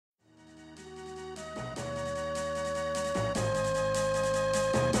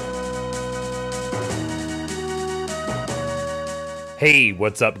Hey,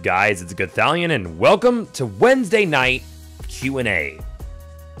 what's up guys? It's Gothalion and welcome to Wednesday night Q&A.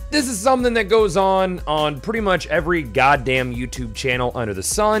 This is something that goes on pretty much every goddamn YouTube channel under the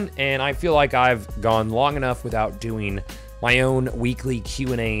sun, and I feel like I've gone long enough without doing my own weekly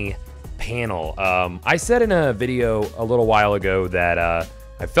Q&A panel. I said in a video a little while ago that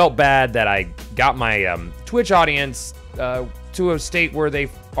I felt bad that I got my Twitch audience to a state where they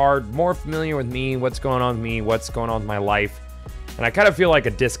are more familiar with me, what's going on with me, what's going on with my life. And I kind of feel like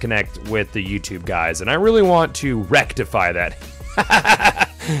a disconnect with the YouTube guys, and I really want to rectify that.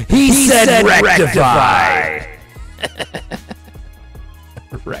 he said rectify.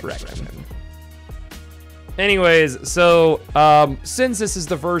 Anyways, so since this is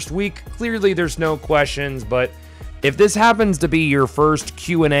the first week, clearly there's no questions, but if this happens to be your first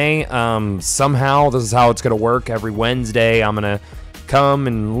Q&A, somehow this is how it's going to work. Every Wednesday, I'm going to come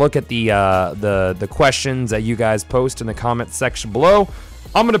and look at the questions that you guys post in the comment section below.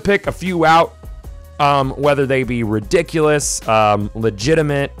 I'm gonna pick a few out, whether they be ridiculous,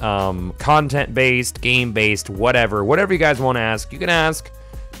 legitimate, content-based, game-based, whatever you guys want to ask, you can ask.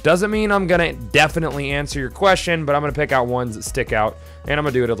 Doesn't mean I'm gonna definitely answer your question, but I'm gonna pick out ones that stick out, and I'm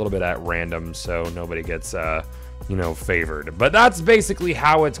gonna do it a little bit at random so nobody gets you know, favored. But that's basically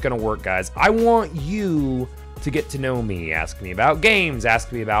how it's gonna work, guys. I want you to get to know me. Ask me about games,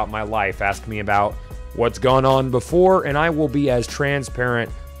 ask me about my life, ask me about what's gone on before, and I will be as transparent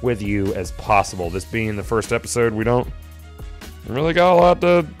with you as possible. This being the first episode, we don't really got a lot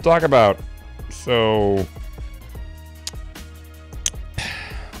to talk about. So,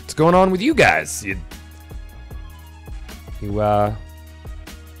 what's going on with you guys? You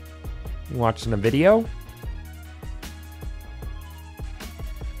watching a video?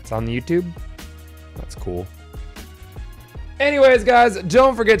 It's on the YouTube? That's cool. Anyways, guys,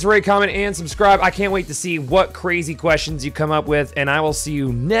 don't forget to rate, comment, and subscribe. I can't wait to see what crazy questions you come up with, and I will see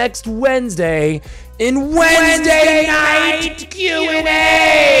you next Wednesday in Wednesday Night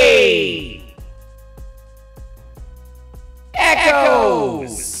Q&A!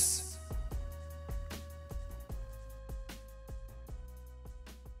 Echoes!